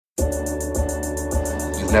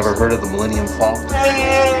Never heard of the Millennium Falcon?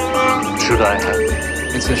 Should I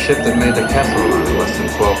have? It's a ship that made the Kessel Run in less than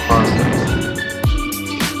 12 parsecs.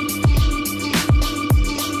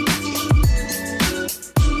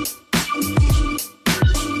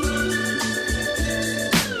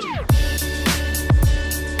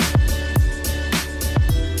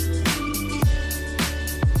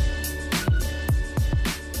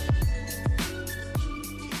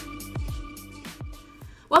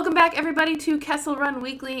 Welcome back, everybody, to Kessel Run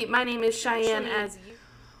Weekly. My name is Cheyenne.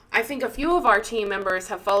 I think a few of our team members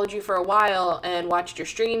have followed you for a while and watched your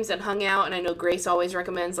streams and hung out, and I know Grace always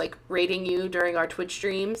recommends, rating you during our Twitch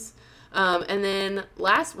streams. And then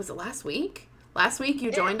last week? Last week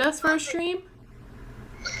you joined us for a stream?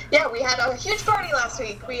 Yeah, we had a huge party last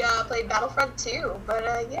week. We played Battlefront 2,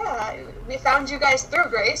 but we found you guys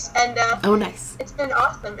through Grace, and oh, nice. It's been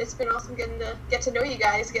awesome. It's been awesome getting to get to know you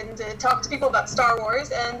guys, getting to talk to people about Star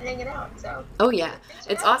Wars and hanging out. So. Oh yeah,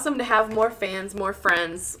 it's awesome to have more fans, more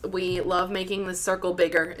friends. We love making this circle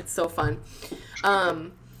bigger. It's so fun.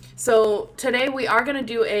 So today we are going to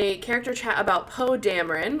do a character chat about Poe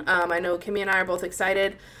Dameron. I know Kimmy and I are both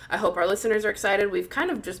excited. I hope our listeners are excited. We've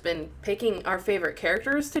kind of just been picking our favorite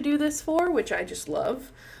characters to do this for, which I just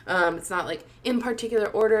love. It's not in particular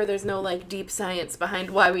order. There's no deep science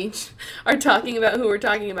behind why we are talking about who we're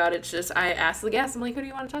talking about. It's just I ask the guests, I'm like, who do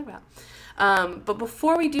you want to talk about? But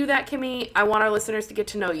before we do that, Kimmy, I want our listeners to get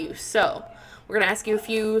to know you. So we're going to ask you a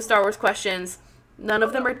few Star Wars questions. None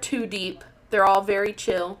of them are too deep. They're all very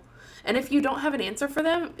chill. And if you don't have an answer for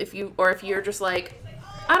them, if you're just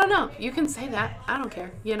I don't know, you can say that. I don't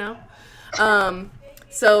care,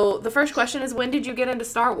 So the first question is, when did you get into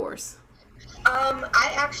Star Wars?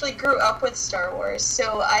 I actually grew up with Star Wars,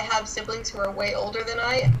 so I have siblings who are way older than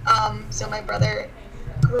I. So my brother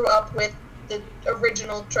grew up with the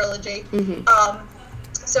original trilogy. Mm-hmm.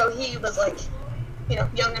 So he was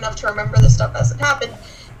young enough to remember the stuff as it happened.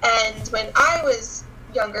 And when I was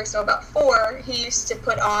younger, so about 4, he used to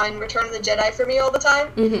put on Return of the Jedi for me all the time.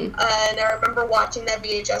 Mm-hmm. And I remember watching that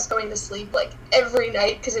VHS going to sleep every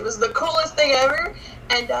night because it was the coolest thing ever.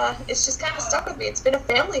 And it's just kind of stuck with me. It's been a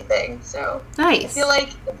family thing, so nice. I feel like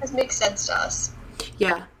it just makes sense to us.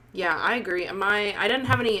 Yeah, I agree. I didn't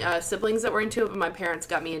have any siblings that were into it, but my parents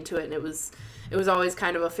got me into it, and it was always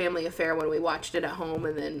kind of a family affair when we watched it at home,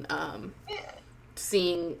 and then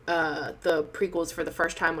seeing the prequels for the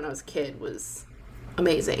first time when I was a kid was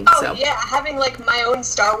amazing. Oh, yeah, having my own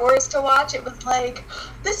Star Wars to watch, it was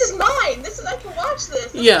this is mine. I can watch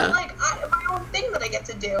this. This is my own thing that I get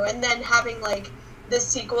to do. And then having the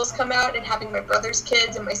sequels come out and having my brother's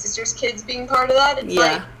kids and my sister's kids being part of that, it's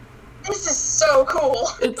this is so cool.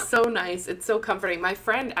 It's so nice. It's so comforting. My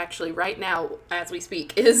friend actually right now, as we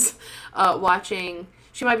speak, is watching.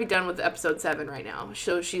 She might be done with episode 7 right now.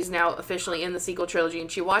 So she's now officially in the sequel trilogy, and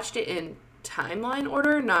she watched it in timeline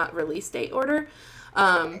order, not release date order.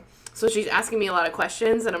 So she's asking me a lot of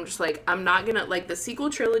questions, and I'm just I'm not gonna, the sequel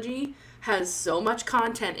trilogy has so much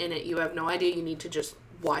content in it, you have no idea. You need to just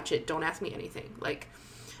watch it. Don't ask me anything.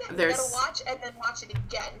 There's... You gotta watch and then watch it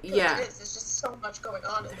again. Yeah. There's just so much going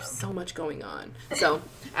on in them. So much going on. So,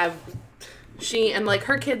 she and,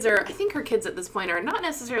 her kids are, I think her kids at this point are not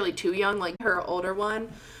necessarily too young. Her older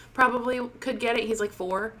one probably could get it. He's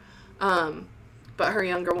 4. But her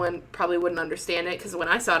younger one probably wouldn't understand it, because when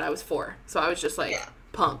I saw it, I was 4. So I was just,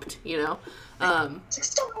 pumped,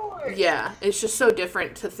 Star Wars! Yeah, it's just so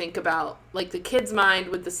different to think about, the kid's mind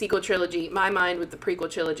with the sequel trilogy, my mind with the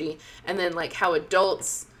prequel trilogy, and then, how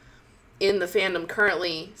adults in the fandom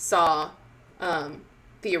currently saw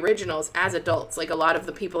the originals as adults. A lot of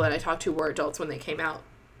the people that I talked to were adults when they came out,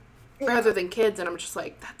 rather than kids, and I'm just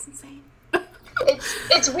that's insane.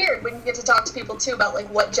 It's weird when you get to talk to people too about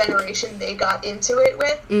what generation they got into it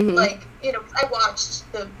with. Mm-hmm. I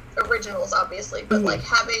watched the originals obviously, but mm-hmm.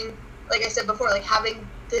 Having, I said before, having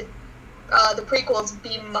the prequels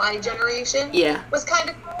be my generation was kind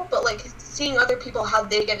of cool. But seeing other people how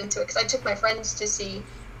they get into it, because I took my friends to see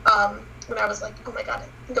when I was oh my god,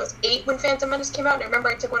 I think I was 8 when Phantom Menace came out, and I remember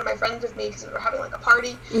I took one of my friends with me because we were having a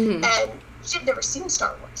party, mm-hmm. and she'd never seen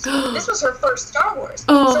Star Wars. This was her first Star Wars,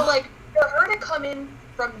 oh. So for her to come in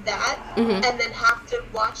from that, mm-hmm. and then have to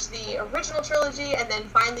watch the original trilogy, and then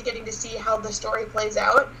finally getting to see how the story plays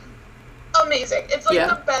out, amazing. It's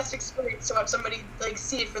the best experience to watch somebody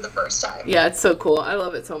see it for the first time. Yeah, it's so cool. I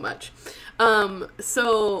love it so much.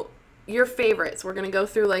 So your favorites. We're gonna go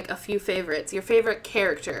through a few favorites. Your favorite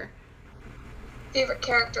character. Favorite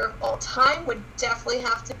character of all time would definitely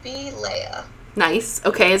have to be Leia. Nice.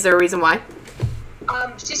 Okay, is there a reason why?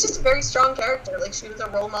 She's just a very strong character. She was a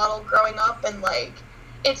role model growing up, and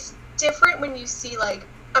it's different when you see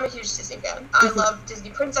I'm a huge Disney fan. I love Disney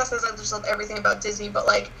princesses. I just love everything about Disney. But,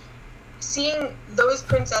 like, seeing those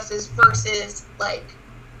princesses versus, like,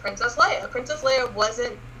 Princess Leia. Princess Leia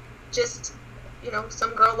wasn't just, you know,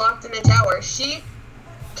 some girl locked in a tower. She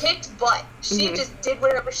kicked butt. She just did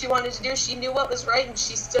whatever she wanted to do. She knew what was right, and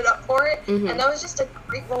she stood up for it. And that was just a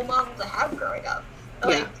great role model to have growing up.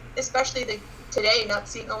 Like, especially today, not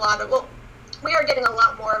seeing a lot of, well, we are getting a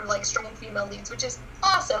lot more of, like, strong female leads, which is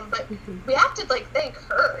awesome, but we have to, like, thank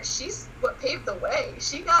her. She's what paved the way.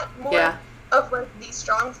 She got more of, like, the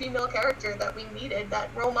strong female character that we needed, that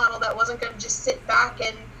role model that wasn't going to just sit back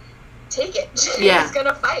and take it. She was going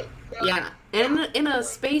to fight. So, and in a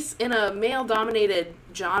space, in a male-dominated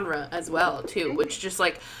genre as well, too, which just,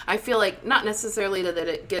 like, I feel like, not necessarily that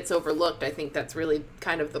it gets overlooked, I think that's really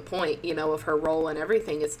kind of the point, you know, of her role and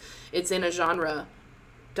everything. It's in a genre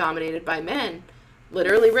dominated by men,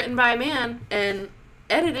 literally written by a man and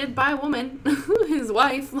edited by a woman, his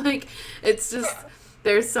wife. Like, it's just,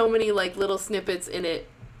 there's so many, like, little snippets in it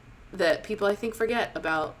that people, I think, forget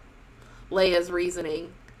about Leia's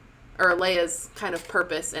reasoning, or Leia's kind of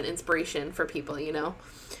purpose and inspiration for people, you know?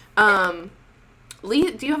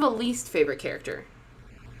 Do you have a least favorite character?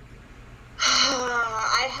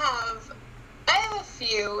 I have a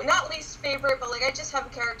few, not least favorite, but, like, I just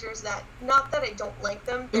have characters that, not that I don't like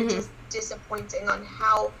them, they're just disappointing on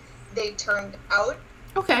how they turned out.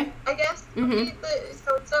 Okay. I guess.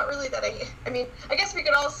 So it's not really that I mean, I guess we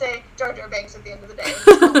could all say Jar Jar Binks at the end of the day.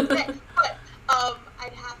 But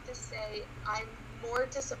I'd have to say I'm more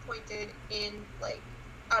disappointed in, like,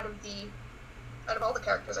 out of all the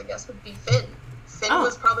characters, I guess, would be Finn. Finn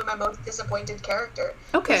was probably my most disappointed character.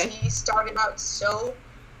 Okay. He started out so,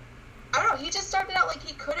 I don't know, he just started out like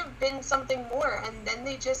he could have been something more, and then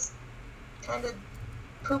they just kind of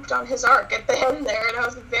pooped on his arc at the end there, and I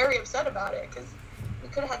was very upset about it, because we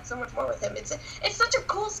could have had so much more with him. It's such a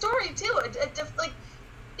cool story, too. Like,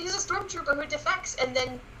 he's a stormtrooper who defects and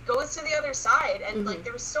then goes to the other side, and, like,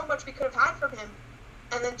 there was so much we could have had from him,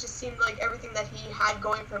 and then just seemed like everything that he had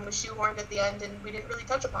going for him was shoehorned at the end, and we didn't really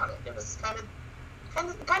touch upon it. It was kind of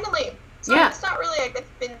lame. So it's not really, I guess,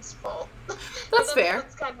 Finn's fault. That's fair.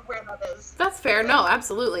 That's kind of where that is. That's fair. No,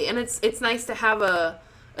 absolutely. And it's nice to have a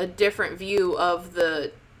different view of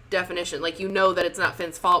the definition. Like, you know that it's not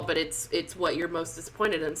Finn's fault, but it's what you're most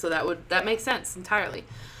disappointed in. So that makes sense entirely.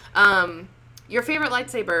 Your favorite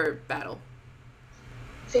lightsaber battle?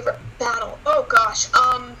 Favorite battle? Oh gosh.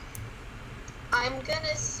 I'm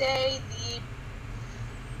gonna say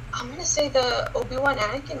the Obi-Wan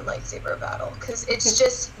Anakin lightsaber battle, because it's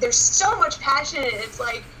just, there's so much passion in it. It's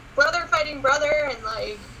like brother fighting brother, and,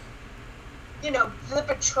 like, you know, the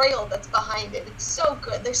betrayal that's behind it. It's so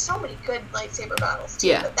good. There's so many good lightsaber battles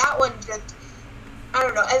too. But that one just, I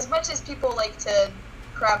don't know, as much as people like to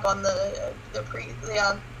crap on the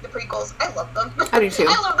prequels, I love them. I do too.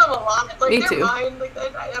 I love them a lot. Like, Me they're too. mine. Like,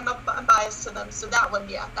 I'm biased to them. So that one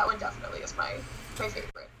definitely is my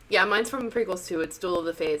favorite. Yeah, mine's from the prequels too. It's Duel of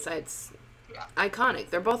the Fates. It's iconic.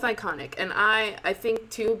 They're both iconic. And I think,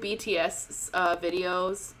 too, BTS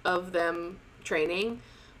videos of them training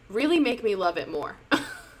really make me love it more.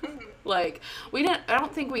 Like, I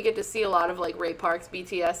don't think we get to see a lot of, like, Ray Park's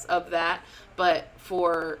BTS of that, but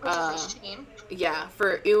for,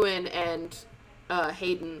 for Ewan and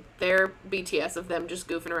Hayden, their BTS of them just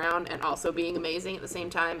goofing around and also being amazing at the same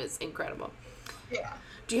time is incredible. Yeah.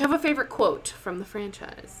 Do you have a favorite quote from the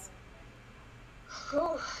franchise?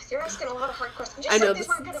 Oh, you're asking a lot of hard questions. I know.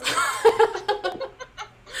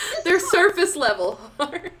 They're surface level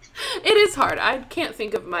hard. It is hard. I can't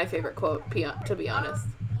think of my favorite quote, to be honest.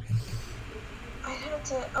 I had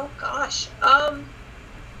to. Oh gosh. I'm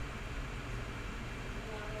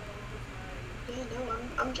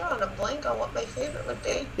drawing a blank on what my favorite would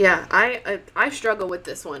be. Yeah, I struggle with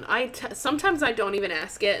this one. Sometimes I don't even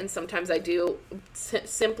ask it, and sometimes I do,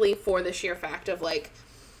 simply for the sheer fact of, like,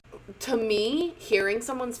 to me, hearing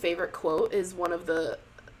someone's favorite quote is one of the,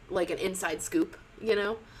 like, an inside scoop, you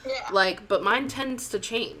know? Yeah. Like, but mine tends to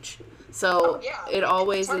change. So it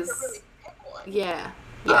always is. To really pick one. Yeah.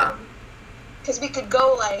 Because we could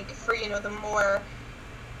go, like, for, you know, the more,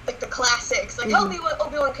 like, the classics, like, help me with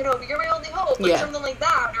Obi-Wan Kenobi, you're my only hope, like, something like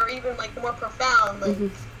that, or even, like, the more profound, like,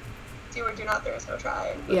 do or do not, there is no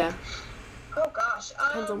try. Like, oh gosh.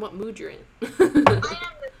 Depends on what mood you're in. I am the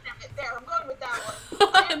Senate there. I'm going with that one.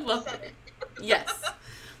 I am the Senate. Yes.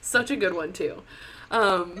 Such a good one, too.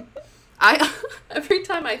 Every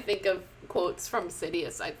time I think of quotes from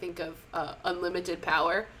Sidious, I think of unlimited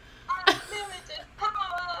power. Unlimited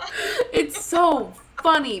power! It's so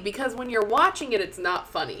funny, because when you're watching it, it's not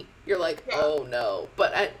funny. You're like, oh no.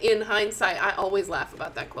 But in hindsight, I always laugh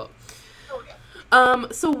about that quote. Oh, yeah.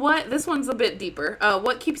 So this one's a bit deeper.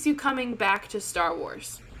 What keeps you coming back to Star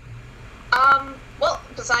Wars? Well,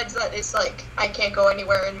 besides that, it's like, I can't go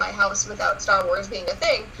anywhere in my house without Star Wars being a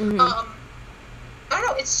thing. Mm-hmm. I don't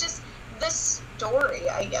know, it's just this story,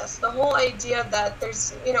 I guess. The whole idea that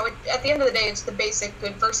there's, at the end of the day, it's the basic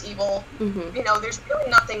good versus evil. Mm-hmm. There's really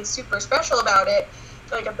nothing super special about it,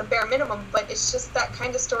 like at the bare minimum, but it's just that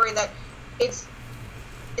kind of story that it's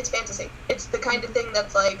fantasy. It's the kind of thing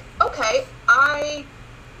that's like, okay,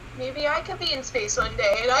 maybe I could be in space one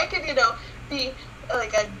day, and I could, be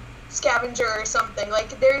like a scavenger or something.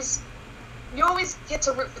 Like, you always get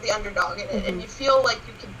to root for the underdog in it, mm-hmm. and you feel like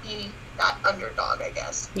you could be that underdog, I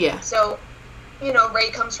guess. Yeah. So, Rey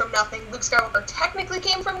comes from nothing. Luke Skywalker technically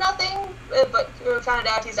came from nothing, but we found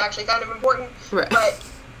out he's actually kind of important. Right. But,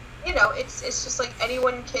 it's just like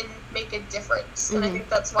anyone can make a difference. Mm-hmm. And I think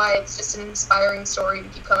that's why it's just an inspiring story to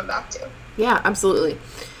keep coming back to. Yeah, absolutely.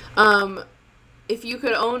 If you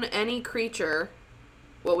could own any creature,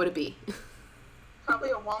 what would it be?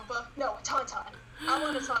 Probably a Wampa. No, a Tauntaun. I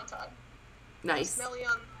want a Tauntaun. Nice. Smelly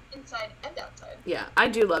on inside and outside. Yeah, I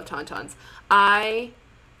do love Tauntauns. I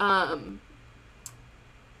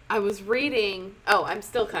was reading, I'm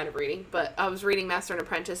still kind of reading, but I was reading Master and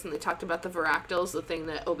Apprentice, and they talked about the Varactyls, the thing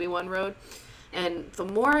that Obi-Wan rode, and the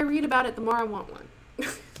more I read about it, the more I want one.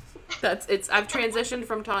 I've transitioned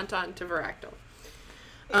from Tauntaun to Varactyl.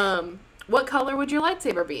 What color would your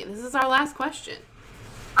lightsaber be? This is our last question.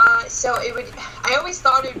 I always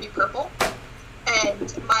thought it would be purple,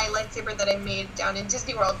 and my lightsaber that I made down in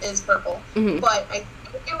Disney World is purple, mm-hmm. but I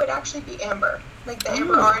think it would actually be amber, like the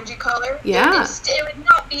amber orangey color. Yeah. It would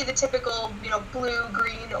not be the typical, blue,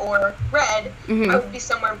 green, or red. Mm-hmm. I would be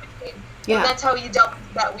somewhere in between. Yeah. And that's how you dealt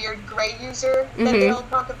with that weird gray user that mm-hmm. they all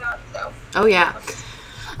talk about, so. Oh, yeah.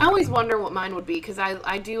 I always wonder what mine would be, because I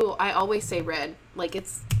always say red. Like,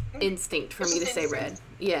 it's instinct for me to say red.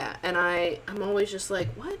 Yeah, and I'm always just like,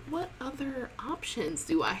 what other options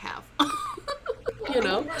do I have?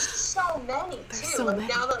 There's so many, too. There's so many.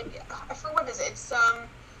 Now, I forget what is it? It's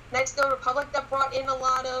Knights of the Republic that brought in a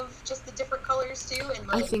lot of just the different colors, too. And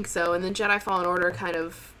I think so, and then Jedi Fallen Order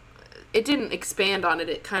it didn't expand on it,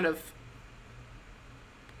 it kind of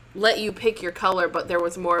let you pick your color, but there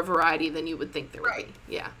was more variety than you would think there would be.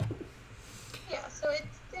 Yeah. Yeah, so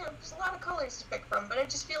it's, there's a lot of colors to pick from, but I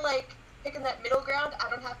just feel like picking that middle ground, I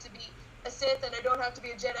don't have to be a Sith and I don't have to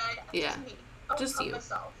be a Jedi. Yeah. Just me. Just you.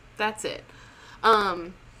 Myself. That's it.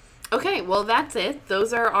 Okay, well, that's it.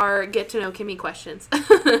 Those are our Get to Know Kimmy questions.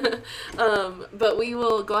 But we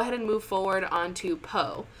will go ahead and move forward onto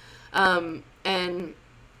Poe. And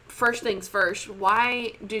first things first,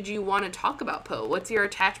 why did you want to talk about Poe? What's your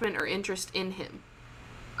attachment or interest in him?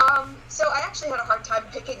 So I actually had a hard time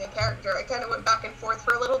picking a character. I kind of went back and forth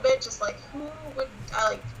for a little bit, just like, who would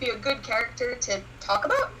be a good character to talk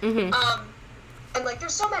about? Mm-hmm. And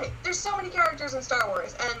there's so many characters in Star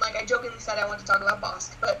Wars, and I jokingly said I wanted to talk about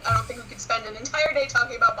Bossk, but I don't think we could spend an entire day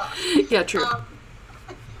talking about Bossk. Yeah, true.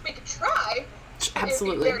 We could try.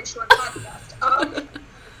 Absolutely. It'd be a very short podcast.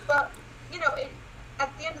 But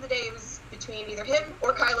at the end of the day, it was between either him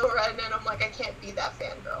or Kylo Ren, and I'm like, I can't be that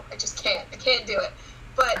fangirl. I just can't. I can't do it.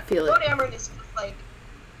 But Poe Dameron is just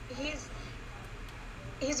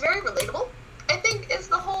he's very relatable, I think, is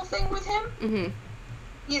the whole thing with him. Mm-hmm.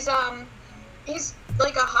 He's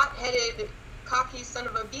like a hot-headed, cocky son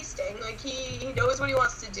of a bee sting. He knows what he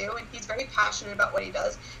wants to do, and he's very passionate about what he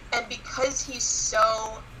does. And because he's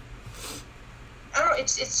so, I don't know,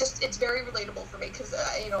 it's very relatable for me, because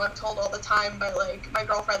I'm told all the time by my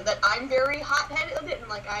girlfriend that I'm very hot-headed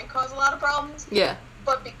and I cause a lot of problems. Yeah.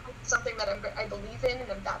 But because it's something that I believe in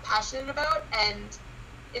and I'm that passionate about, and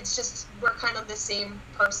it's just, we're kind of the same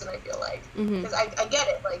person, I feel like. Because I get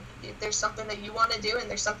it. If there's something that you want to do and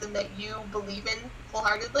there's something that you believe in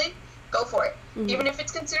wholeheartedly, go for it. Mm-hmm. Even if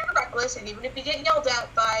it's considered reckless, and even if you get yelled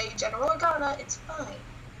at by General Organa, it's fine.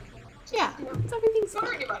 Yeah, everything's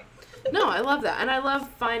fine. Anybody. No, I love that. And I love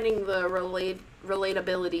finding the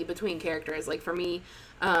relatability between characters. For me,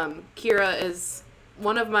 Kira is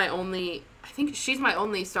one of my only, I think she's my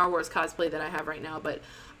only Star Wars cosplay that I have right now, but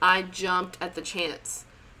I jumped at the chance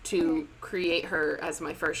to create her as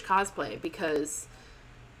my first cosplay because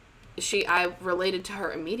I related to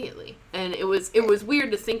her immediately. And it was weird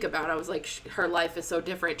to think about. I was like, her life is so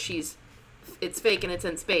different. It's fake and it's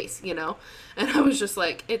in space, And I was just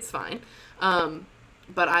like, it's fine.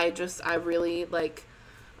 But I really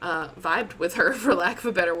vibed with her, for lack of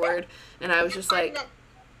a better word. And I was just like,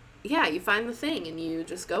 yeah, you find the thing and you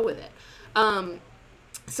just go with it.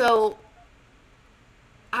 So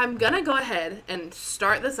I'm going to go ahead and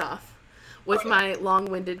start this off with my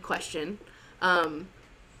long-winded question.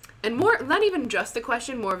 and more, not even just a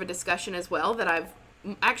question, more of a discussion as well that I've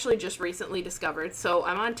actually just recently discovered. So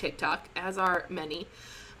I'm on TikTok, as are many.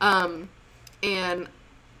 And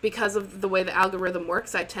because of the way the algorithm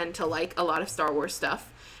works, I tend to like a lot of Star Wars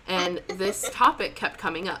stuff. And this topic kept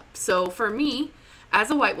coming up. So for me, as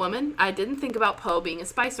a white woman, I didn't think about Poe being a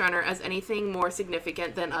spice runner as anything more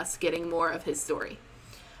significant than us getting more of his story.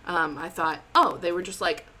 I thought, oh, they were just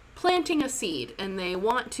like planting a seed, and they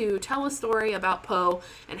want to tell a story about Poe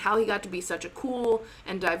and how he got to be such a cool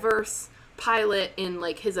and diverse pilot in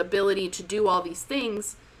like his ability to do all these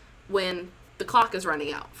things when the clock is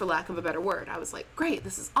running out, for lack of a better word. I was like, great,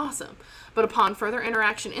 this is awesome. But upon further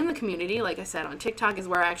interaction in the community, like I said, on TikTok is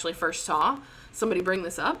where I actually first saw somebody bring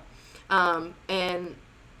this up. And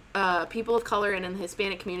people of color and in the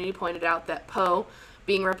Hispanic community pointed out that Poe,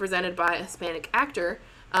 being represented by a Hispanic actor,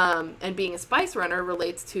 and being a spice runner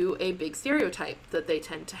relates to a big stereotype that they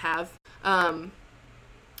tend to have.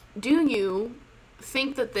 Do you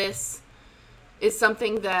think that this is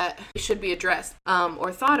something that should be addressed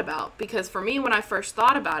or thought about? Because for me, when I first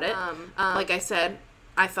thought about it, like I said,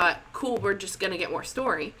 I thought, cool, we're just going to get more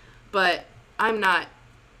story. But I'm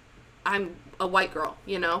a white girl,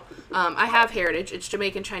 you know? I have heritage. It's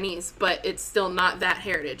Jamaican Chinese, but it's still not that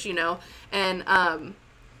heritage, you know? And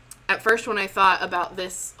at first when I thought about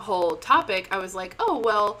this whole topic, I was like, oh,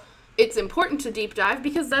 well, it's important to deep dive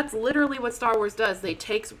because that's literally what Star Wars does. They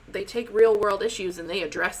take real world issues and they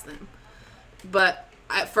address them. But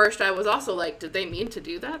at first I was also like, did they mean to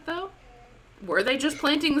do that though? Were they just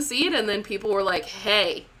planting the seed and then people were like,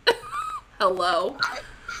 hey, hello?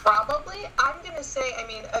 Probably. I'm going to say, I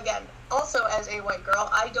mean, again, also as a white girl,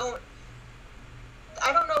 I don't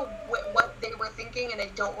know what they were thinking, and I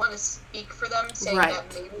don't want to speak for them, saying that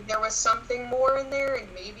maybe there was something more in there, and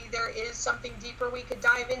maybe there is something deeper we could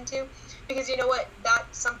dive into, because you know what,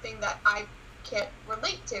 that's something that I can't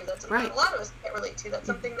relate to, that's something that a lot of us can't relate to, that's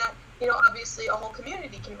something that, you know, obviously a whole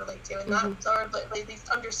community can relate to, and that's, or at least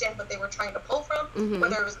understand what they were trying to pull from,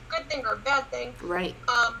 whether it was a good thing or a bad thing. Right.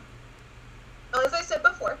 As I said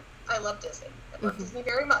before, I love Disney. I love Disney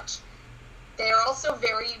very much. They are also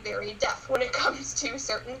very, very deaf when it comes to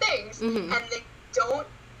certain things, and they don't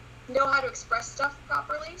know how to express stuff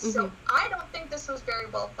properly, so I don't think this was very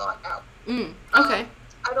well thought out. Okay.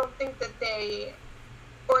 I don't think that they,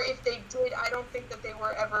 or if they did, I don't think that they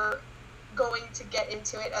were ever going to get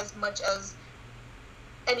into it as much as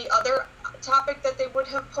any other topic that they would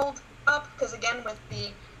have pulled up, because again, with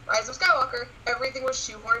the Rise of Skywalker, everything was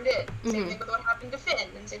shoehorned in. Same thing with what happened to Finn,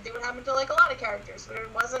 and same thing what happened to like a lot of characters. There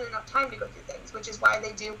wasn't enough time to go through things, which is why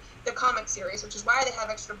they do the comic series, which is why they have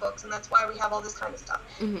extra books, and that's why we have all this kind of stuff.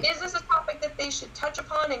 Is this a topic that they should touch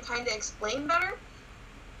upon and kind of explain better?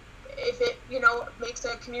 If it, you know, makes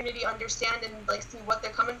a community understand and like see what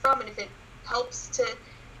they're coming from, and if it helps to,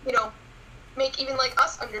 you know, make even like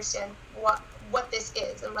us understand what this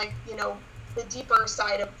is, and like, you know, the deeper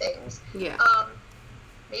side of things. Yeah.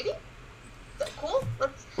 Maybe? That's cool.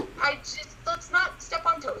 Let's not step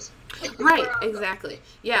on toes. Right, exactly.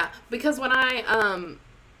 Yeah, because when I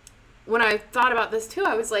thought about this too,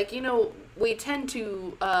 I was like, you know, we tend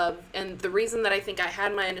to, and the reason that I think I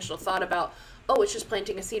had my initial thought about, oh, it's just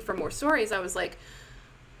planting a seed for more stories, I was like,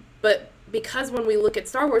 but because when we look at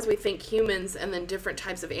Star Wars, we think humans and then different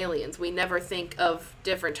types of aliens. We never think of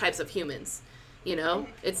different types of humans. You know,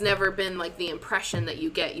 it's never been like the impression that you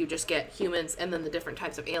get. You just get humans and then the different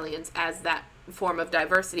types of aliens as that form of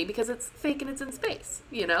diversity because it's fake and it's in space,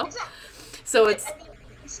 you know? Exactly. So it's... I mean,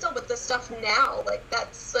 still with the stuff now, like,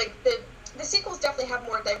 that's, like, the sequels definitely have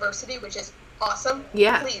more diversity, which is awesome.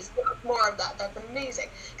 Yeah. Please, more of that. That's amazing.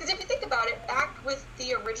 Because if you think about it, back with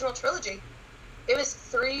the original trilogy, it was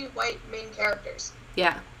 3 white main characters.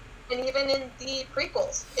 Yeah. And even in the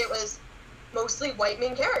prequels, it was mostly white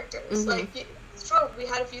main characters. Like, sure, we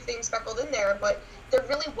had a few things speckled in there, but there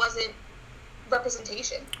really wasn't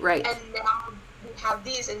representation. Right. And now we have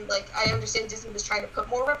these, and, like, I understand Disney was trying to put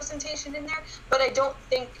more representation in there, but I don't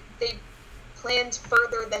think they planned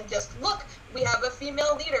further than just, look, we have a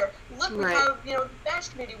female leader. Look, we have, you know, the Spanish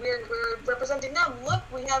community. We're representing them. Look,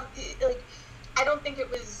 we have, like, I don't think it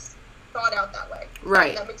was thought out that way. Right.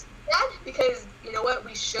 And that makes me sad because, you know what,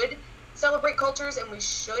 we should celebrate cultures and we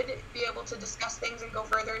should be able to discuss things and go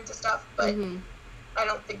further into stuff, but I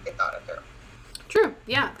don't think they thought it through. True.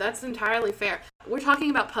 Yeah, that's entirely fair. We're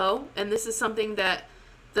talking about Poe, and this is something that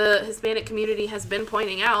the Hispanic community has been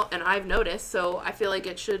pointing out, and I've noticed, so I feel like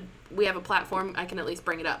we have a platform, I can at least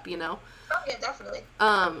bring it up, you know? Oh, yeah, definitely.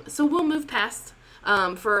 So we'll move past.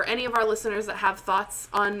 For any of our listeners that have thoughts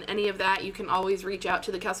on any of that, you can always reach out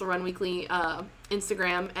to the Kessel Run Weekly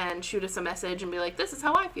Instagram and shoot us a message and be like, this is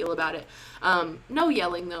how I feel about it. No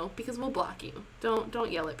yelling though, because we'll block you.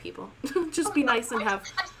 Don't yell at people. Just be nice and have.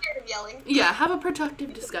 I'm scared of yelling. Yeah, have a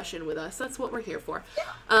productive discussion with us. That's what we're here for.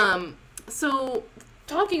 So,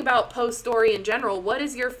 talking about Poe's story in general, what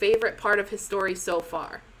is your favorite part of his story so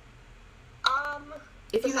far?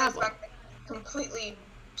 If you have one. Completely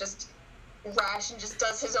just rash and just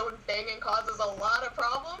does his own thing and causes a lot of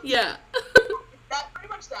problems. Yeah. Pretty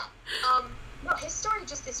much that. No, his story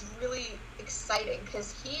just is really exciting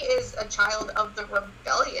because he is a child of the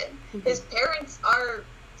rebellion. Mm-hmm. His parents are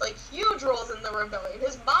like huge roles in the rebellion.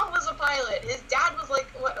 His mom was a pilot. His dad was like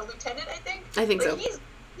a lieutenant, I think. I think so. He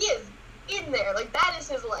is in there. Like that is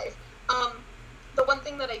his life. The one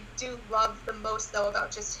thing that I do love the most though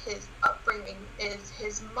about just his upbringing is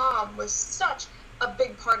his mom was such a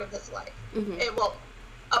big part of his life. Mm-hmm.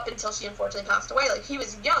 Up until she unfortunately passed away. Like, he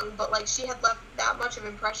was young, but, like, she had left that much of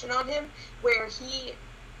an impression on him where he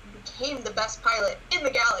became the best pilot in the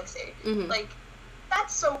galaxy. Mm-hmm. Like,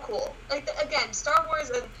 that's so cool. Like, again, Star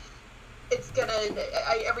Wars, and it's gonna...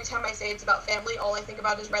 every time I say it's about family, all I think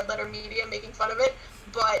about is Red Letter Media making fun of it.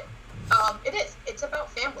 But it is. It's about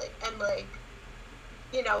family. And, like,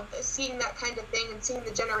 you know, seeing that kind of thing and seeing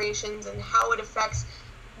the generations and how it affects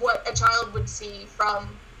what a child would see from,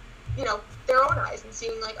 you know, their own eyes, and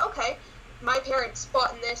seeing like, okay, my parents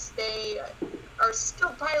fought in this, they are a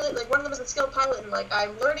skilled pilot, like one of them is a skilled pilot, and like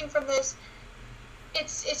I'm learning from this.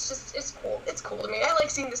 It's cool. It's cool to me. I like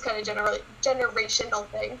seeing this kind of generational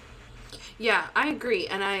thing. Yeah, I agree,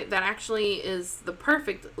 and that actually is the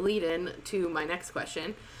perfect lead-in to my next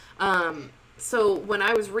question. So when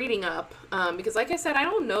I was reading up, because like I said, I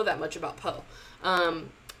don't know that much about Poe,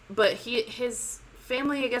 but his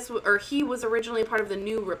family, I guess, or he was originally part of the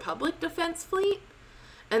New Republic Defense Fleet,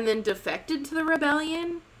 and then defected to the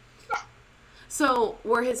rebellion. So,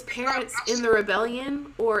 were his parents in the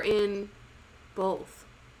rebellion, or in both?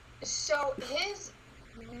 So, his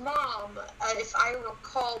mom, if I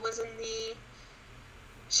recall, was in the...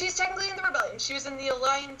 She's technically in the rebellion. She was in the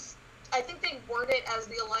Alliance. I think they word it as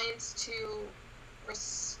the Alliance to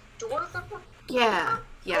restore the Republic. Yeah,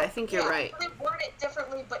 I think you're right. They word it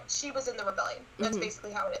differently, but she was in the rebellion. That's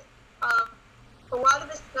basically how it is. A lot of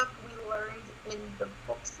the stuff we learned in the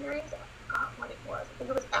book series, I forgot what it was. I think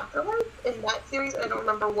it was Afterlife in that series. I don't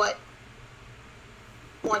remember what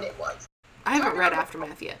one it was. I haven't read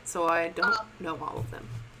Aftermath yet, so I don't know all of them.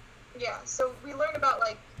 Yeah, so we learned about,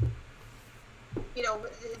 like, you know,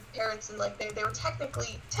 his parents, and, like, they were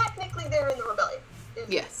technically they're in the rebellion.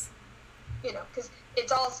 Yes. You know, because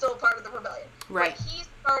it's all still part of the rebellion. Right. But he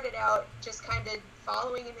started out just kind of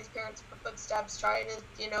following in his parents' footsteps, trying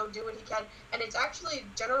to, you know, do what he can. And it's actually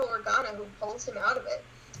General Organa who pulls him out of it.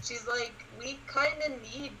 She's like, we kind of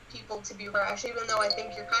need people to be rash, even though I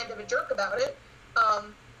think you're kind of a jerk about it.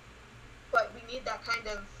 But we need that kind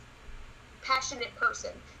of passionate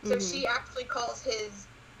person. So she actually calls his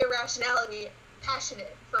irrationality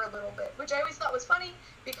passionate for a little bit, which I always thought was funny,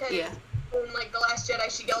 because in, like, The Last Jedi,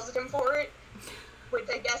 she yells at him for it, which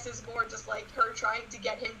I guess is more just, like, her trying to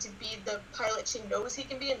get him to be the pilot she knows he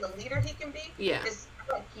can be and the leader he can be. Yeah. Because,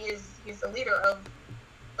 like, he's the leader of,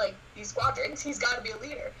 like, these squadrons. He's got to be a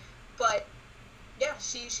leader. But, yeah,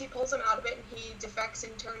 she pulls him out of it, and he defects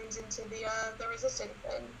and turns into the Resistance,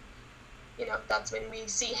 and, you know, that's when we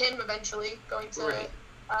see him eventually going to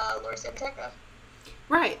Lor San Tekka.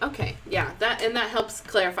 Right, okay. Yeah, that helps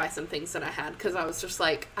clarify some things that I had, because I was just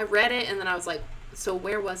like, I read it, and then I was like, so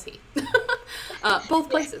where was he? Both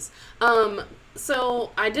places.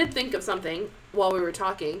 So I did think of something while we were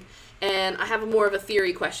talking, and I have more of a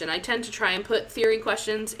theory question. I tend to try and put theory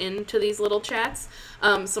questions into these little chats.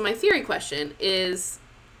 So my theory question is,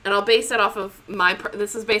 and I'll base it off of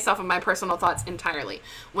this is based off of my personal thoughts entirely.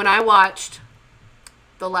 When I watched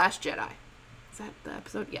The Last Jedi, is that the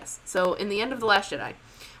episode? Yes. So in the end of The Last Jedi,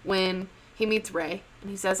 when he meets Rey, and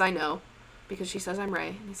he says, I know, because she says, I'm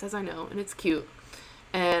Rey, and he says, I know, and it's cute.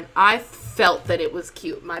 And I felt that it was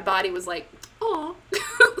cute. My body was like, aw.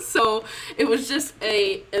 So it was just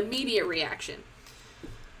a immediate reaction.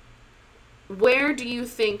 Where do you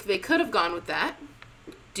think they could have gone with that?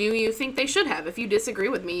 Do you think they should have? If you disagree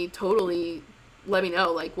with me, totally let me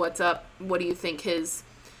know. Like, what's up? What do you think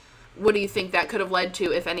that could have led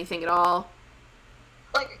to, if anything at all?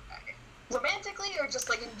 Like, romantically, or just,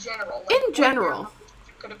 like, in general? Like, in general.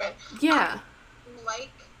 Could have been. Yeah.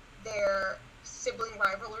 Like their sibling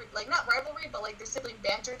rivalry, like, not rivalry, but, like, their sibling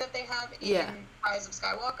banter that they have in Rise of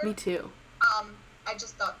Skywalker. Me too. I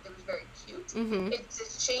just thought it was very cute. Mm-hmm. It's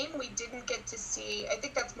a shame we didn't get to see, I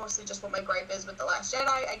think that's mostly just what my gripe is with The Last Jedi.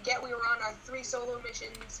 I get we were on our 3 solo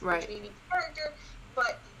missions, right, between each character,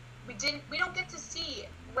 but we don't get to see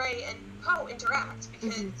Rey and Poe interact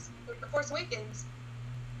because with The Force Awakens,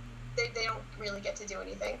 they don't really get to do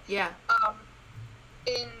anything. Yeah.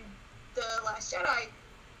 In The Last Jedi,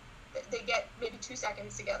 they get maybe 2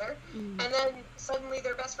 seconds together, and then suddenly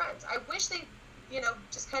they're best friends. I wish they,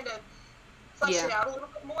 just kind of fleshed it out a little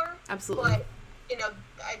bit more. Absolutely. But,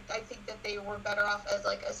 I think that they were better off as,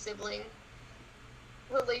 like, a sibling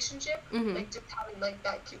relationship, like, just having, like,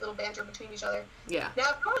 that cute little banter between each other. Yeah. Now,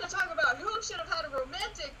 if I want to talk about who should have had a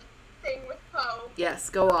romantic thing with Poe. Yes,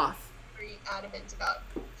 go off. I'm very adamant about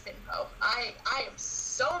Finn Poe. I am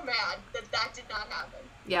so mad that did not happen.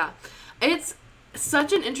 Yeah. It's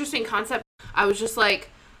such an interesting concept. I was just like,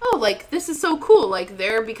 oh, like, this is so cool. Like,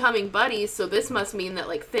 they're becoming buddies, so this must mean that,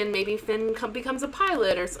 like, Finn becomes a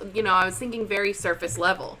pilot, or, I was thinking very surface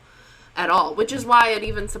level at all, which is why it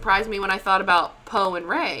even surprised me when I thought about Poe and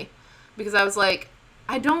Rey, because I was like,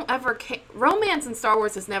 I don't ever romance in Star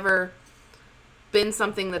Wars has never been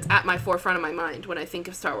something that's at my forefront of my mind when I think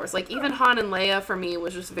of Star Wars. Like, even Han and Leia, for me,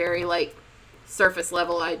 was just very, like, surface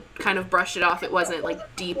level. I kind of brushed it off. It wasn't,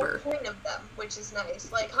 like, deeper. The point of them, which is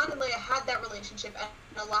nice. Like, Han and Leia had that relationship, and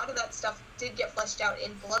a lot of that stuff did get fleshed out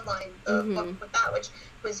in Bloodline, the book with that, which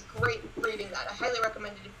was great reading that. I highly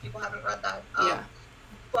recommend it if people haven't read that. Yeah.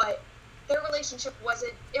 But their relationship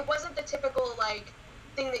wasn't the typical, like,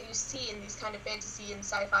 thing that you see in these kind of fantasy and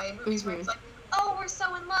sci-fi movies where it's like, oh, we're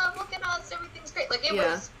so in love, look at us, everything's great. Like,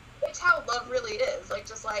 it's how love really is. Like,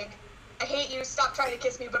 just like, I hate you, stop trying to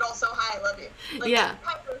kiss me, but also, hi, I love you. Like,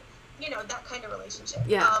 that kind of relationship.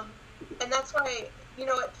 Yeah. And that's why,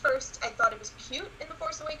 at first I thought it was cute in The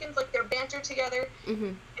Force Awakens, like, their banter together,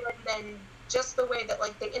 and then just the way that,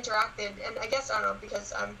 like, they interacted, and I guess, I don't know,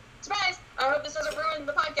 because, surprise, I hope this doesn't ruin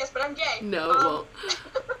the podcast, but I'm gay. No, it won't.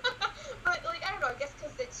 But, like, I don't know, I guess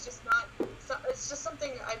because it's just not, it's just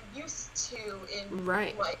something I'm used to in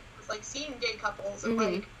life. It's like seeing gay couples and,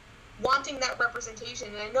 like, wanting that representation.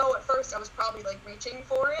 And I know at first I was probably, like, reaching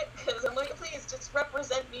for it, because I'm like, please, just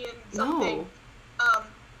represent me in something. No.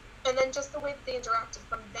 And then just the way that they interacted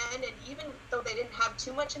from then, and even though they didn't have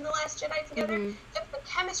too much in The Last Jedi together, just the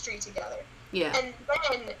chemistry together. Yeah. And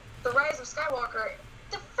then The Rise of Skywalker,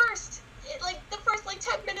 the first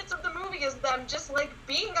 10 minutes of the movie is them just, like,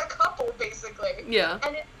 being a couple, basically. Yeah.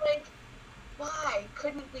 And it's like, why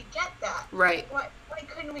couldn't we get that? Right. Why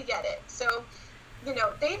couldn't we get it? So,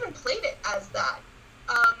 they even played it as that.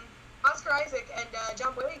 Oscar Isaac and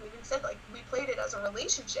John Boyega even said, like, we played it as a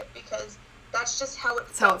relationship because that's just how it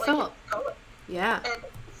felt. Yeah. And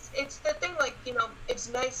it's the thing, like, it's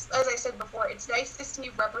nice, as I said before, it's nice to see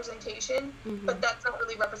representation, but that's not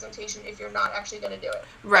really representation if you're not actually going to do it.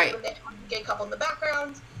 Right. Like, when they had a gay couple in the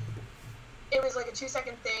background, it was like a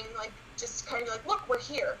 2-second thing, like, just kind of like, look, we're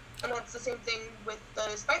here. And that's the same thing with the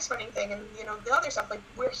spice running thing and, the other stuff. Like,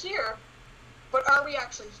 we're here, but are we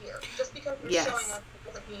actually here? Just because we're showing up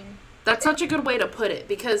doesn't mean... That's such a good way to put it,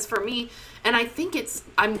 because for me, and I think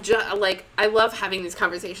I love having these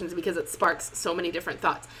conversations because it sparks so many different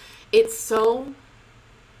thoughts. It's so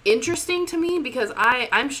interesting to me because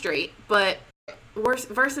I'm straight, but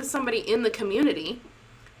versus somebody in the community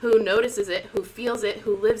who notices it, who feels it,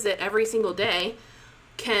 who lives it every single day,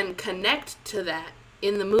 can connect to that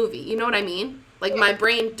in the movie. You know what I mean? Like, my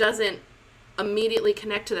brain doesn't immediately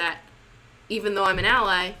connect to that, even though I'm an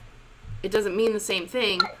ally. It doesn't mean the same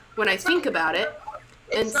thing when I think about it.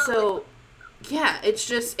 And so,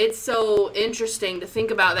 it's so interesting to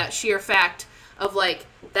think about that sheer fact of, like,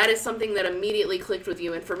 that is something that immediately clicked with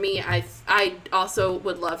you. And for me, I also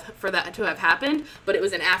would love for that to have happened, but it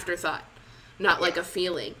was an afterthought, not like a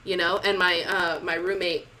feeling, And my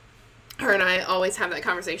roommate, her and I always have that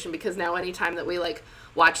conversation because now anytime that we, like,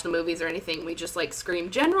 watch the movies or anything, we just, like,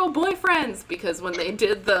 scream, General boyfriends, because when they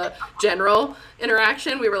did the General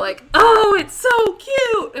interaction, we were like, oh, it's so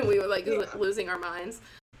cute, and we were, like, losing our minds.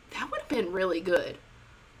 That would have been really good.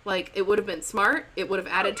 Like, it would have been smart. It would have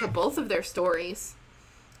added to both of their stories,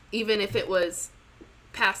 even if it was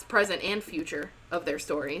past, present, and future of their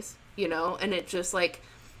stories, and it just, like,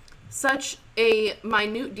 such a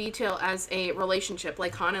minute detail as a relationship,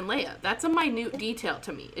 like Han and Leia. That's a minute detail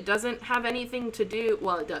to me. It doesn't have anything to do,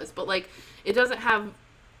 well, it does, but, like, it doesn't have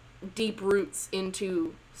deep roots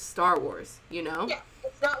into Star Wars, Yeah,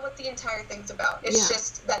 it's not what the entire thing's about. It's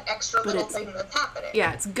just that extra little thing that's happening.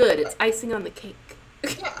 Yeah, it's good. It's icing on the cake.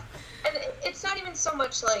 Yeah, and it's not even so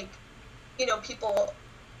much, like, people...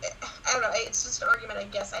 I don't know, it's just an argument I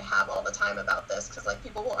guess I have all the time about this, because, like,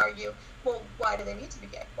 people will argue, well, why do they need to be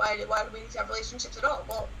gay? Why do we need to have relationships at all?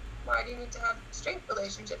 Well, why do you need to have straight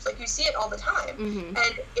relationships? Like, you see it all the time.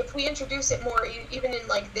 And if we introduce it more, even in,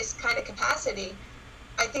 like, this kind of capacity,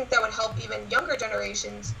 I think that would help even younger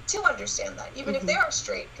generations to understand that, even if they are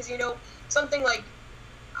straight. Because, you know, something like,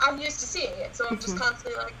 I'm used to seeing it, so I'm just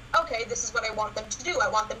constantly like, okay, this is what I want them to do. I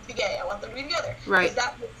want them to be gay. I want them to be together. Right. Because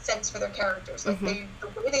that makes sense for their characters, like the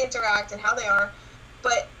way they interact and how they are.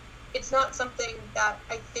 But it's not something that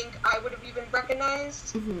I think I would have even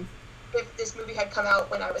recognized if this movie had come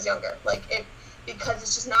out when I was younger. Like, because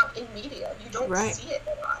it's just not in media. You don't see it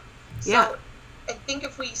a lot. So I think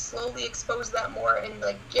if we slowly expose that more and,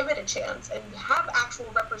 like, give it a chance and have actual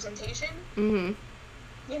representation,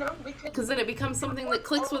 you know, we could... Because then it becomes something that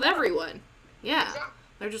clicks with everyone. Yeah. Exactly.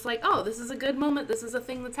 They're just like, oh, this is a good moment. This is a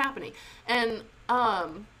thing that's happening. And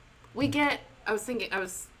we get... I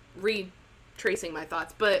was retracing my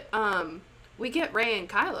thoughts, but we get Rey and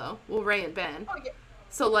Kylo. Well, Rey and Ben. Oh, yeah.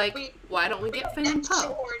 So, like, why don't we get Finn and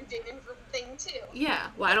Poe? Thing too. Yeah,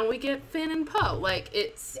 why don't we get Finn and Poe? Like,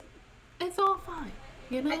 it's all fine,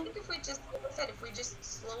 you know? I think if we just, like I said, if we just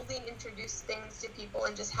slowly introduce things to people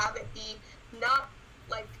and just have it be not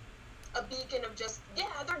like a beacon of just, yeah,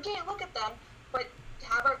 they're gay, look at them, but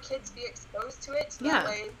have our kids be exposed to it so that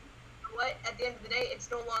way, you know what, at the end of the day, it's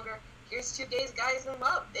no longer, here's two guys in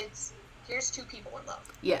love. It's, here's two people in love.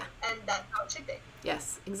 Yeah. And that's how it should be.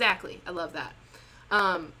 Yes, exactly. I love that.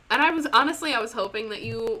 And I was hoping that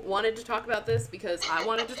you wanted to talk about this because I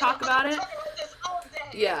wanted to talk about it.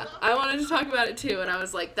 Yeah, I wanted to talk about it too, and I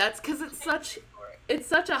was like, that's because it's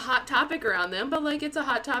such a hot topic around them, but like it's a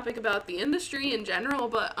hot topic about the industry in general,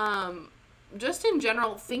 but just in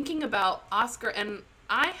general, thinking about Oscar, and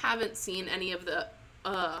I haven't seen any of the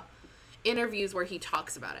interviews where he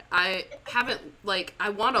talks about it. I haven't, like, I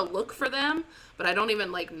want to look for them, but I don't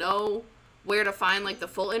even, like, know where to find, like, the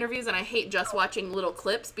full interviews, and I hate just watching little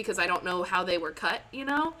clips because I don't know how they were cut, you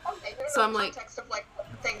know? Okay, so I'm like, context of, like, what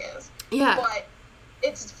the thing is. Yeah. But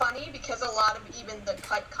it's funny because a lot of even the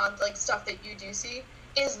cut like stuff that you do see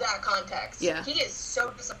is that context. Yeah. He is so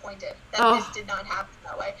disappointed that this did not happen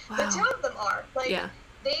that way. Wow. The two of them are. Like, yeah.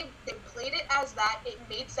 They played it as that. It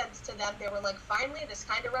made sense to them. They were like, finally, this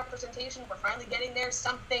kind of representation, we're finally getting there.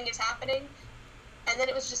 Something is happening. And then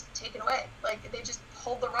it was just taken away. Like, they just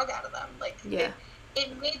pulled the rug out of them. Like, yeah.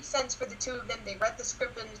 It made sense for the two of them. They read the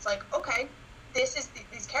script and it's like, okay, this is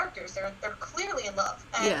these characters. They're clearly in love.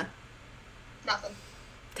 And yeah. Nothing.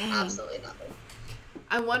 Dang. Absolutely nothing.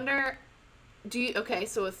 I wonder,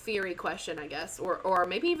 so a theory question, I guess, or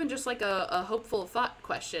maybe even just like a hopeful thought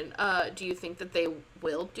question. Do you think that they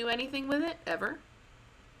will do anything with it, ever?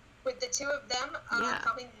 With the two of them,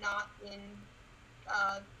 probably not in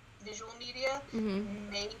visual media.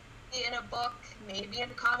 Maybe in a book, maybe in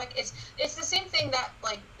a comic. It's the same thing that,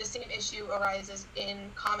 like, the same issue arises in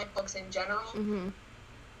comic books in general.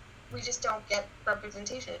 We just don't get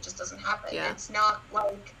representation. It just doesn't happen. Yeah. It's not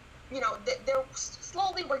like, you know, they're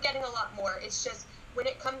slowly we're getting a lot more. It's just when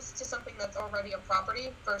it comes to something that's already a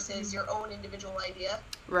property versus your own individual idea,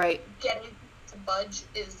 right? Getting to budge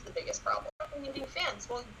is the biggest problem. Alienating fans.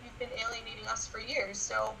 Well, you've been alienating us for years,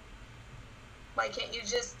 so why can't you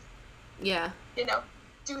just, you know,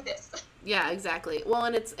 do this? Yeah, exactly. Well,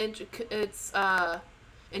 and it's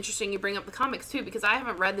interesting you bring up the comics too, because I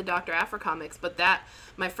haven't read the Dr. Aphra comics, but that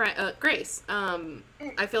my friend Grace,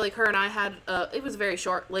 I feel like her and I had it was a very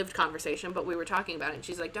short-lived conversation, but we were talking about it, and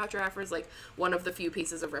she's like, Dr. Aphra is like one of the few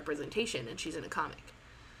pieces of representation, and she's in a comic.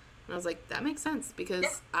 And I was like, that makes sense,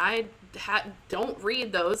 because I don't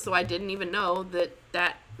read those, so I didn't even know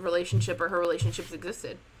that relationship or her relationships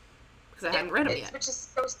existed, because I hadn't read them yet. Which is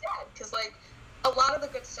so sad, because, like, a lot of the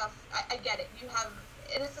good stuff, I get it. You have,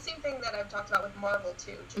 and it's the same thing that I've talked about with Marvel,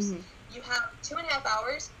 too. Just, you have 2.5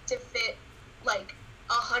 hours to fit, like,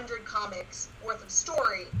 100 comics worth of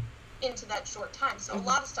story into that short time. So a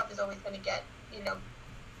lot of stuff is always going to get, you know,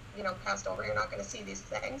 passed over. You're not going to see these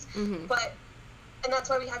things. But, and that's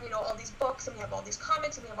why we have, you know, all these books, and we have all these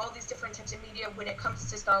comics, and we have all these different types of media when it comes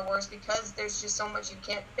to Star Wars, because there's just so much you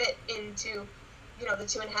can't fit into, you know, the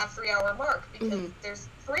 2.5-3 hour mark, because there's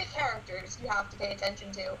 3 characters you have to pay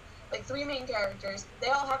attention to, like 3 main characters. They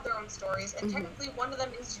all have their own stories, and technically one of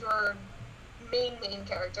them is your main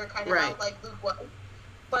character, kind of how, like, Luke was.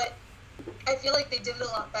 But I feel like they did it a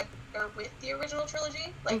lot better with the original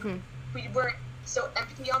trilogy. Like, we weren't so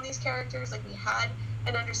empty on these characters. Like, we had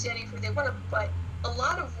an understanding of who they were, but a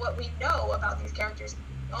lot of what we know about these characters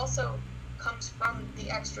also comes from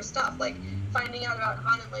the extra stuff, like finding out about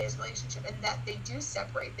Han and Leia's relationship, and that they do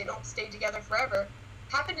separate, they don't stay together forever,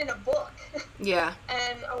 happened in a book. Yeah.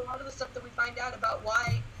 And a lot of the stuff that we find out about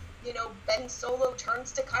why, you know, Ben Solo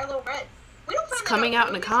turns to Kylo Ren, we don't find it's coming out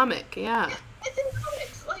in a comic. Yeah. It's in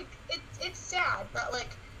comics. Like, it's sad that, like,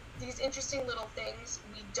 these interesting little things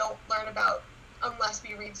we don't learn about unless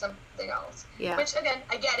we read something else. Yeah. Which, again,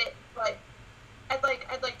 I get it, but I'd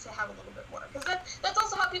like to have a little bit more. Because that's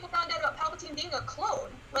also how people found out about Palpatine being a clone.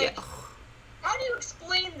 Like, how do you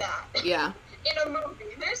explain that? Yeah. In a movie?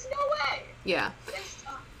 There's no way. Yeah.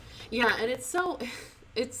 Yeah, and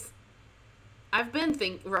I've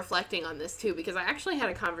been reflecting on this too, because I actually had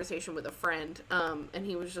a conversation with a friend, and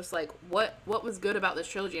he was just like, what was good about this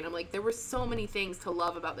trilogy? And I'm like, there were so many things to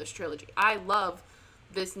love about this trilogy. I love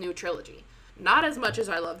this new trilogy. Not as much as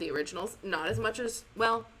I love the originals, not as much as,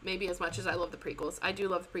 well, maybe as much as I love the prequels. I do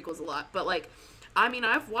love the prequels a lot, but like, I mean,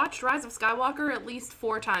 I've watched Rise of Skywalker at least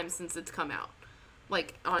 4 times since it's come out,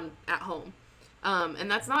 like, at home.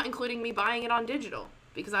 And that's not including me buying it on digital,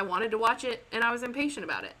 because I wanted to watch it and I was impatient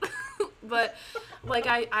about it. But, like,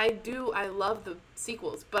 I love the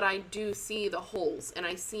sequels, but I do see the holes, and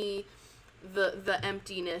I see the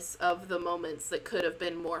emptiness of the moments that could have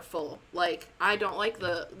been more full. Like, I don't like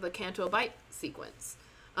the Canto Bight sequence.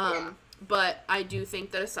 But I do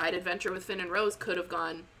think that a side adventure with Finn and Rose could have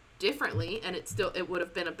gone differently, and it would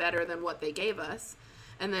have been better than what they gave us.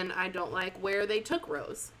 And then I don't like where they took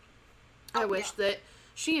Rose. I wish that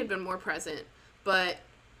she had been more present, but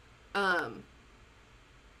I'm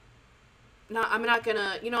not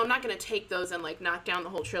gonna take those and like knock down the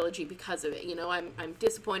whole trilogy because of it. You know, I'm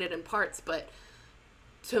disappointed in parts, but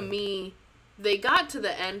to me, they got to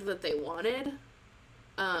the end that they wanted.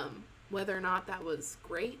 Whether or not that was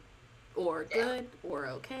great or good or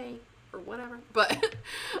okay or whatever, but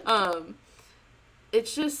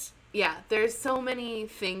it's just, there's so many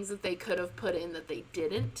things that they could have put in that they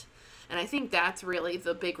didn't. And I think that's really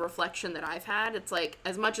the big reflection that I've had. It's like,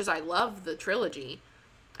 as much as I love the trilogy,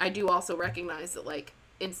 I do also recognize that, like,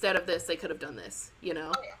 instead of this, they could have done this, you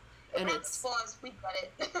know? Oh, yeah. And it's flaws. We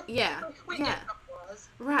get it. Yeah. We get the flaws.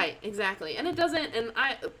 Right, exactly. And it doesn't, and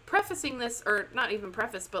prefacing this, or not even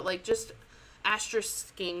preface, but, like, just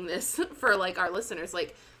asterisking this for, like, our listeners,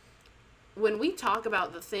 like, when we talk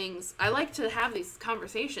about the things, I like to have these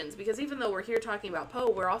conversations, because even though we're here talking about Poe,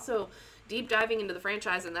 we're also deep diving into the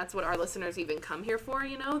franchise, and that's what our listeners even come here for,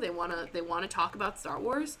 you know? They want to talk about Star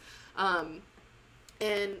Wars.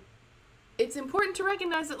 And it's important to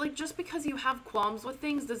recognize that, like, just because you have qualms with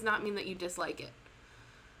things does not mean that you dislike it.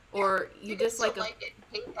 Or you dislike it,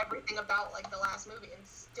 hate everything about, like, the last movie and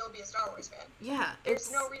still be a Star Wars fan. Yeah. There's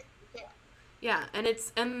no reason you can't. Yeah,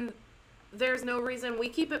 and there's no reason, we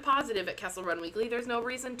keep it positive at Kessel Run Weekly. There's no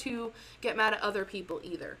reason to get mad at other people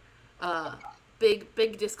either.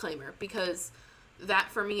 Big disclaimer, because that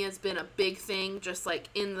for me has been a big thing, just like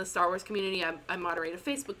in the Star Wars community. I moderate a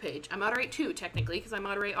Facebook page. I moderate 2 technically, because I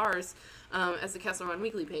moderate ours as the Kessel Run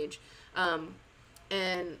Weekly page.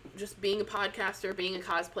 And just being a podcaster, being a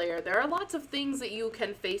cosplayer, there are lots of things that you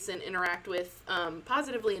can face and interact with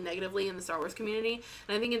positively and negatively in the Star Wars community.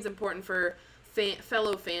 And I think it's important for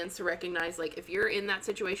fellow fans to recognize, like, if you're in that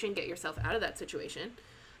situation, get yourself out of that situation.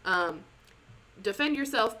 Defend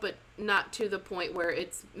yourself, but not to the point where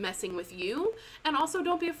it's messing with you. And also,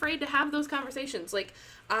 don't be afraid to have those conversations. Like,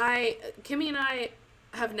 Kimmy and I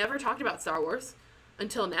have never talked about Star Wars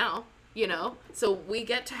until now, you know? So we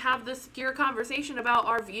get to have this pure conversation about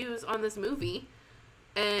our views on this movie.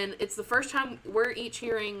 And it's the first time we're each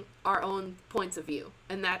hearing our own points of view.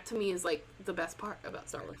 And that, to me, is, like, the best part about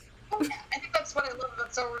Star Wars. Oh, yeah. I think that's what I love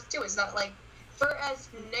about Star Wars, too, is that, like, for as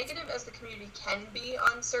negative as the community can be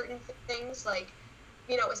on certain things, like,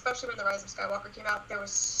 you know, especially when The Rise of Skywalker came out, there was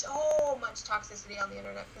so much toxicity on the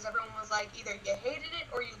internet, because everyone was like, either you hated it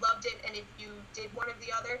or you loved it, and if you did one or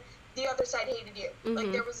the other side hated you. Mm-hmm.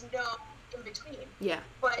 Like, there was no in between. Yeah.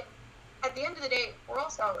 But at the end of the day, we're all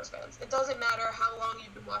Star Wars fans. It doesn't matter how long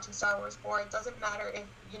you've been watching Star Wars for. It doesn't matter if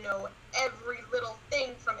you know every little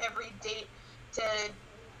thing from every date to,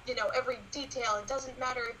 you know, every detail. It doesn't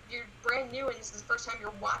matter if you're brand new and this is the first time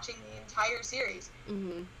you're watching the entire series.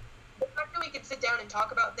 Mm-hmm. The fact that we can sit down and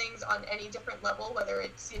talk about things on any different level, whether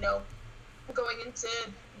it's, you know, going into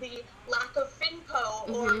the lack of Finpo,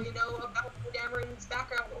 mm-hmm. or, you know, about Dameron's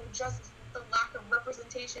background, or just the lack of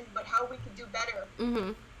representation, but how we could do better.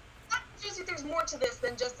 Mm-hmm. That shows you there's more to this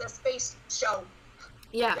than just a space show.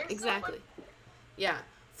 Yeah, there's exactly. So yeah.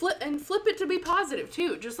 Flip it to be positive,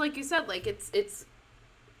 too. Just like you said, like, it's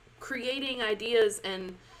creating ideas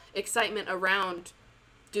and excitement around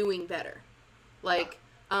doing better. Like,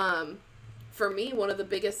 for me, one of the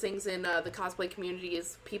biggest things in the cosplay community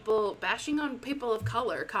is people bashing on people of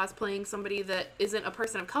color, cosplaying somebody that isn't a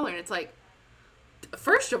person of color. And it's like,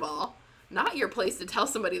 first of all, not your place to tell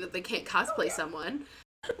somebody that they can't cosplay someone.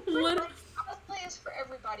 Cosplay is for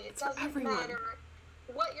everybody. It doesn't matter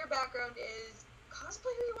what your background is.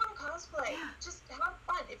 cosplay who you want to cosplay. Yeah. Just have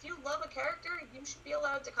fun. If you love a character, you should be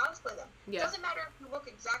allowed to cosplay them. Yeah. It doesn't matter if you look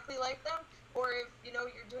exactly like them or if, you know,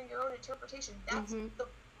 you're doing your own interpretation. That's the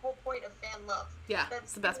whole point of fan love. Yeah,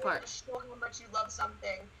 that's the best part. To show how much you love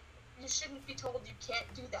something. You shouldn't be told you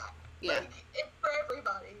can't do that. Yeah. Like, it's for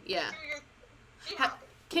everybody. Yeah. Be happy.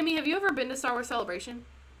 Kimmy, have you ever been to Star Wars Celebration?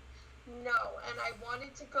 No, and I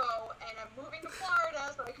wanted to go, and I'm moving to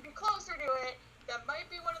Florida so I can be closer to it. That might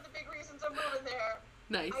be one of the big reasons I'm moving there.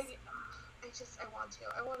 Nice. I want to.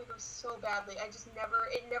 I want to go so badly.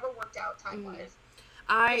 It never worked out time-wise.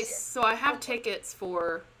 So I have tickets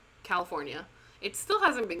for California. It still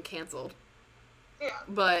hasn't been canceled. Yeah.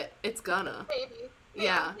 But it's gonna. Maybe.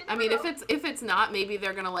 Yeah. I mean, if it's not, maybe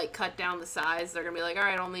they're gonna like cut down the size. They're gonna be like, all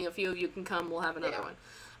right, only a few of you can come. We'll have another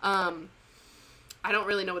one. I don't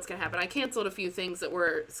really know what's gonna happen. I canceled a few things that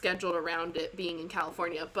were scheduled around it being in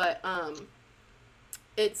California, but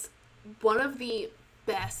it's one of the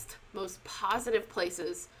best, most positive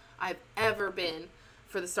places I've ever been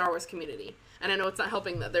for the Star Wars community. And I know it's not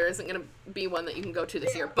helping that there isn't going to be one that you can go to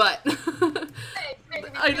this year, but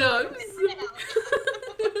I know.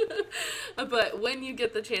 But when you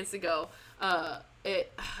get the chance to go,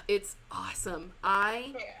 it's awesome.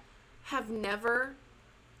 I have never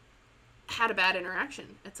had a bad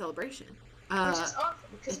interaction at Celebration. Which is awesome,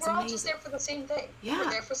 because we're all just there for the same thing. Yeah.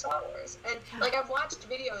 We're there for Star Wars. And, like, I've watched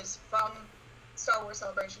videos from Star Wars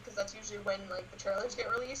Celebration, because that's usually when, like, the trailers get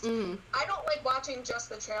released. I don't like watching just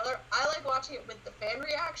the trailer. I like watching it with the fan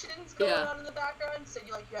reactions going on in the background. So,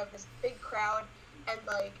 you have this big crowd, and,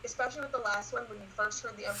 like, especially with the last one, when you first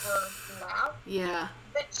heard the Emperor laugh. Yeah.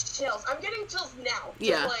 It chills. I'm getting chills now.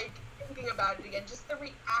 Just, like, thinking about it again. Just the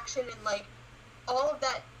reaction and, like, all of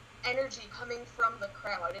that energy coming from the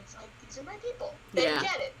crowd. It's like, these are my people. They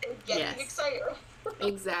get it. They get the excitement.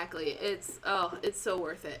 Exactly. It's so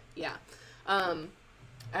worth it. Yeah. And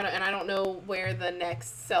I don't know where the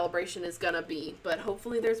next celebration is gonna be, but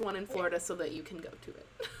hopefully there's one in Florida so that you can go to it.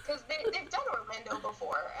 Because they've done Orlando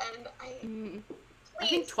before, and I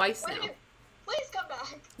think twice now. Please come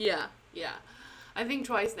back. Yeah. I think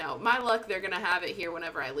twice now. My luck, they're gonna have it here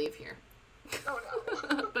whenever I leave here. Oh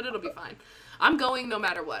no. But it'll be fine. I'm going no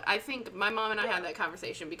matter what. I think my mom and I had that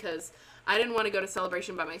conversation because I didn't want to go to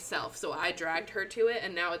Celebration by myself, so I dragged her to it,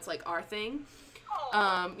 and now it's like our thing.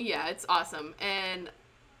 Yeah, it's awesome. And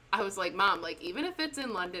I was like, Mom, like, even if it's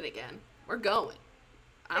in London again, we're going.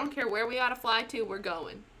 I don't care where we ought to fly to, we're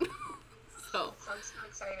going. Sounds so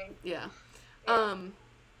exciting. Yeah.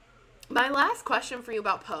 My last question for you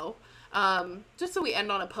about Poe, just so we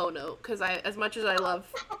end on a Poe note, because as much as I love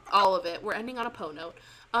all of it, we're ending on a Poe note.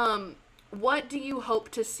 What do you hope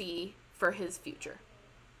to see for his future?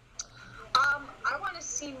 I want to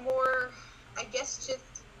see more, I guess,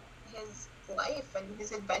 just his life and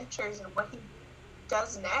his adventures and what he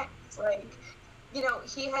does next. Like,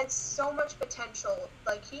 he had so much potential.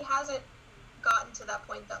 Like, he hasn't gotten to that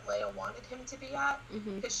point that Leia wanted him to be at,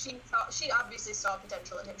 because she obviously saw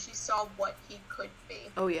potential in him. She saw what he could be.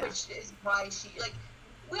 Oh, yeah. Which is why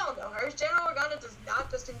we all know her. General Organa does not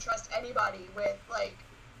just entrust anybody with, like,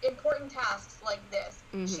 important tasks like this.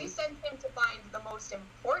 She sent him to find the most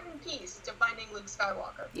important piece to finding Luke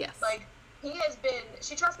Skywalker. Yes. Like,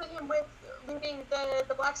 she trusted him with looting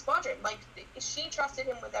the Black Squadron. Like, she trusted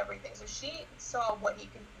him with everything. So she saw what he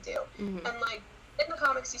could do. And, like, in the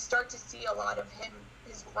comics, you start to see a lot of him,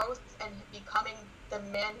 his growth, and becoming the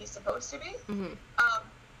man he's supposed to be.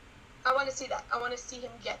 I want to see that. I want to see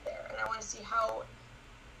him get there. And I want to see how,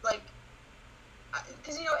 like,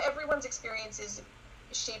 because, everyone's experiences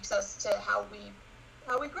shapes us to how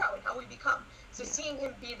we grow and how we become. So seeing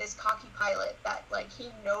him be this cocky pilot that, like, he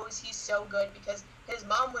knows he's so good because his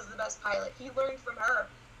mom was the best pilot. He learned from her.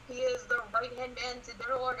 He is the right-hand man to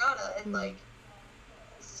General Organa. And, like,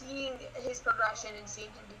 seeing his progression and seeing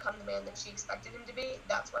him become the man that she expected him to be,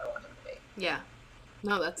 that's where I want him to be. Yeah.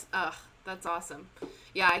 No, that's awesome.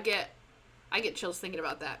 Yeah, I get chills thinking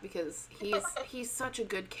about that because he's such a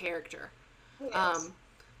good character. Yes.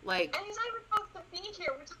 And he's not even supposed to be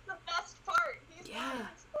here, which is the best part. He's not even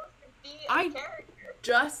supposed to be a character.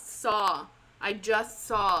 I just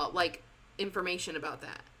saw, like, information about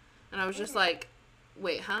that. And I was just like,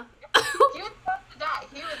 wait, huh? He was supposed to die.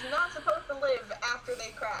 He was not supposed to live after they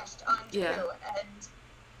crashed on Jakku. And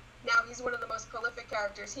now he's one of the most prolific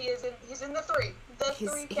characters. He's in the three.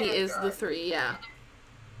 He is the three, yeah.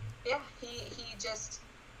 Yeah, he just...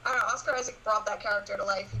 I don't know, Oscar Isaac brought that character to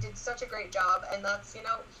life. He did such a great job, and that's,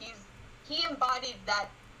 he embodied that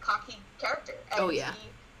cocky character. And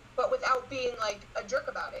but without being, like, a jerk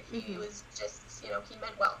about it. He was just, he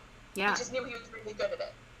meant well. Yeah. He just knew he was really good at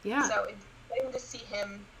it. Yeah. So it's exciting to see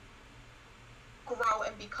him grow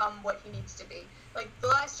and become what he needs to be. Like, The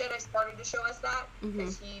Last Jedi started to show us that,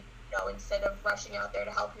 because he, instead of rushing out there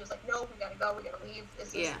to help, he was like, no, we gotta go, we gotta leave,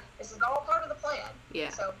 this is all part of the plan.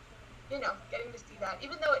 So, getting to see that,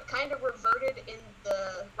 even though it kind of reverted in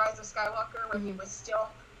the Rise of Skywalker, where he was still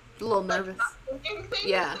a little nervous, not thinking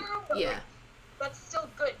things through, but that's still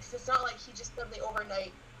good, because it's not like he just suddenly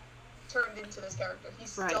overnight turned into this character.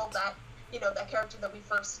 He's still that, that character that we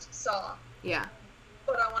first saw.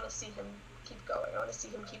 But I want to see him keep going. I want to see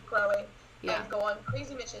him keep growing and go on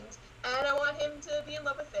crazy missions. And I want him to be in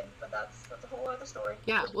love with Finn. But that's a whole other story.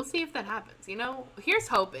 Yeah, we'll see if that happens. Here's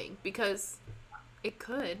hoping, because it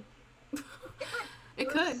could. It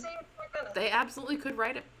could. They absolutely could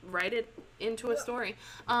write it into a story.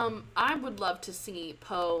 I would love to see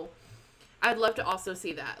Poe. I'd love to also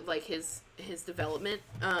see that, like, his development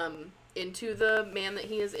into the man that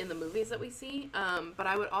he is in the movies that we see. But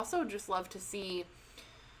I would also just love to see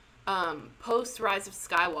post Rise of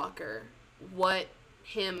Skywalker what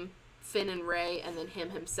him, Finn and Rey, and then him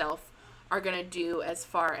himself are gonna do as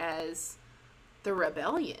far as the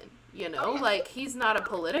rebellion. Like, he's not a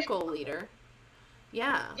political leader.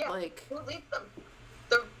 Like, who leads them?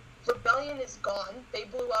 The rebellion is gone. They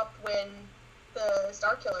blew up when the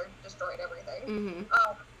Starkiller destroyed everything.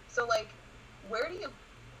 So, like, where do you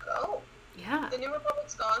go? The New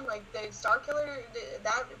Republic's gone. Like, the Starkiller,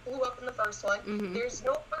 that blew up in the first one. There's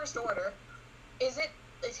no First Order. Is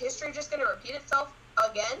history just going to repeat itself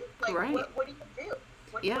again? Like, what do you do?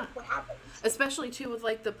 What happens? Especially, too, with,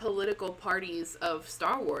 like, the political parties of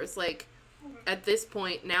Star Wars. Like, at this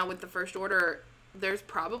point, now with the First Order, there's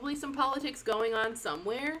probably some politics going on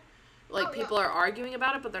somewhere. Like, people are arguing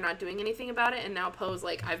about it, but they're not doing anything about it. And now Poe's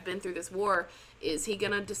like, I've been through this war. Is he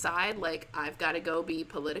going to decide, like, I've got to go be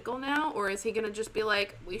political now? Or is he going to just be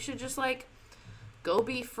like, we should just, like, go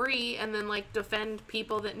be free and then, like, defend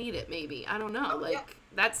people that need it, maybe? I don't know.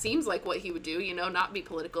 That seems like what he would do, not be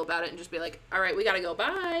political about it and just be like, all right, we got to go,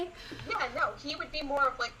 bye. Yeah, no, he would be more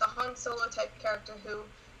of, like, the Han Solo type character who,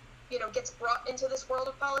 gets brought into this world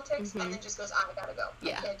of politics and then just goes, I gotta go.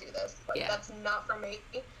 I can't do this. Like, that's not for me.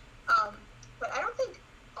 But I don't think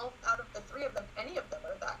out of the three of them, any of them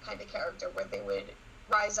are that kind of character where they would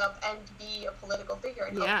rise up and be a political figure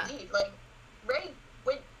and help lead. Like, Rey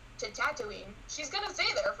went to Tatooine. She's gonna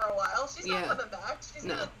stay there for a while. She's not coming back. She's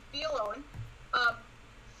gonna be alone.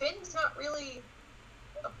 Finn's not really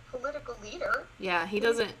a political leader. Yeah, he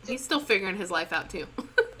doesn't. He's still figuring his life out too.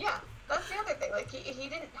 That's the other thing. Like, he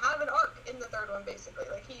didn't have an arc in the third one, basically.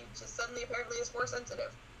 Like, he just suddenly apparently is Force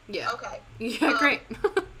sensitive. Okay. Yeah, great.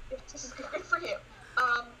 This is good for you.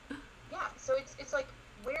 So it's like,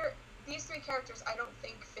 where these three characters I don't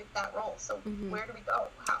think fit that role. So where do we go?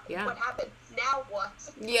 What happened? Now what?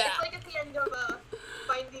 Yeah. It's like at the end of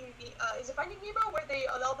Finding is it Finding Nemo, where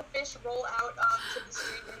all the fish roll out to the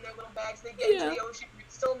street in their little bags. They get into the ocean,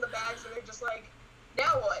 still in the bags, and they're just like,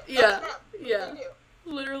 now what? That's them. What do they do?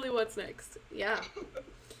 Literally, what's next? Yeah.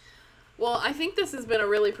 Well, I think this has been a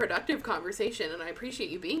really productive conversation, and I appreciate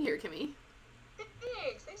you being here, Kimmy.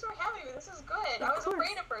 Thanks for having me. This is good. I was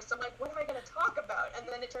afraid at first. I'm like, what am I going to talk about? And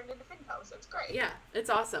then it turned into FinPow, so it's great. Yeah, it's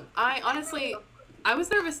awesome. I was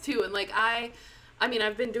nervous too, and like I mean,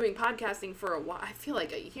 I've been doing podcasting for a while. I feel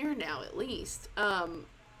like a year now at least.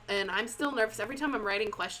 And I'm still nervous every time I'm writing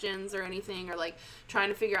questions or anything, or like trying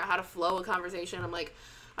to figure out how to flow a conversation. I'm like,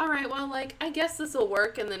 all right, well, like, I guess this will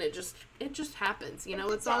work, and then it just happens,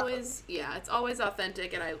 it's always, it's always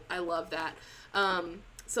authentic, and I love that.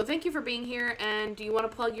 So thank you for being here, and do you want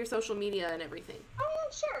to plug your social media and everything? Oh,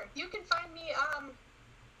 sure. You can find me,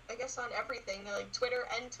 I guess on everything, like Twitter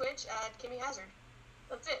and Twitch at Kimmy Hazard.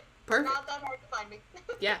 That's it. Perfect. It's not that hard to find me.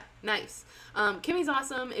 Yeah, nice. Kimmy's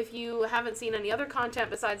awesome. If you haven't seen any other content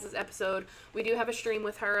besides this episode, we do have a stream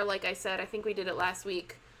with her, like I said. I think we did it last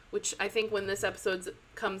week, which I think when this episode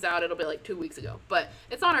comes out, it'll be like 2 weeks ago. But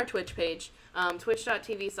it's on our Twitch page,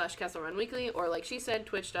 twitch.tv/KesselRunWeekly, or like she said,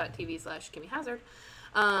 twitch.tv/KimmyHazard.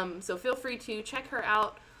 So feel free to check her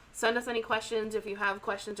out. Send us any questions if you have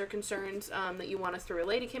questions or concerns that you want us to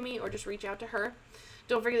relay to Kimmy, or just reach out to her.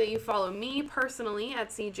 Don't forget that you follow me personally at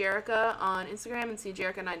CJerica on Instagram and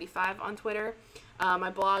CJerica95 on Twitter. My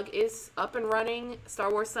blog is up and running.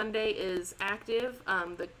 Star Wars Sunday is active.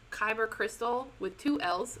 The Kyber Crystal with 2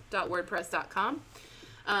 L's .wordpress.com.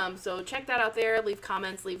 So check that out there. Leave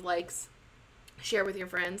comments, leave likes, share with your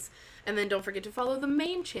friends. And then don't forget to follow the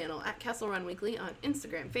main channel at Kessel Run Weekly on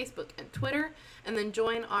Instagram, Facebook, and Twitter. And then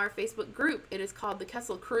join our Facebook group. It is called the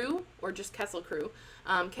Kessel Crew, or just Kessel Crew.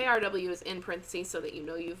 KRW is in parentheses so that you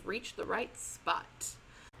know you've reached the right spot.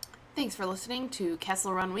 Thanks for listening to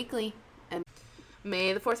Kessel Run Weekly. And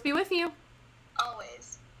may the Force be with you. Always.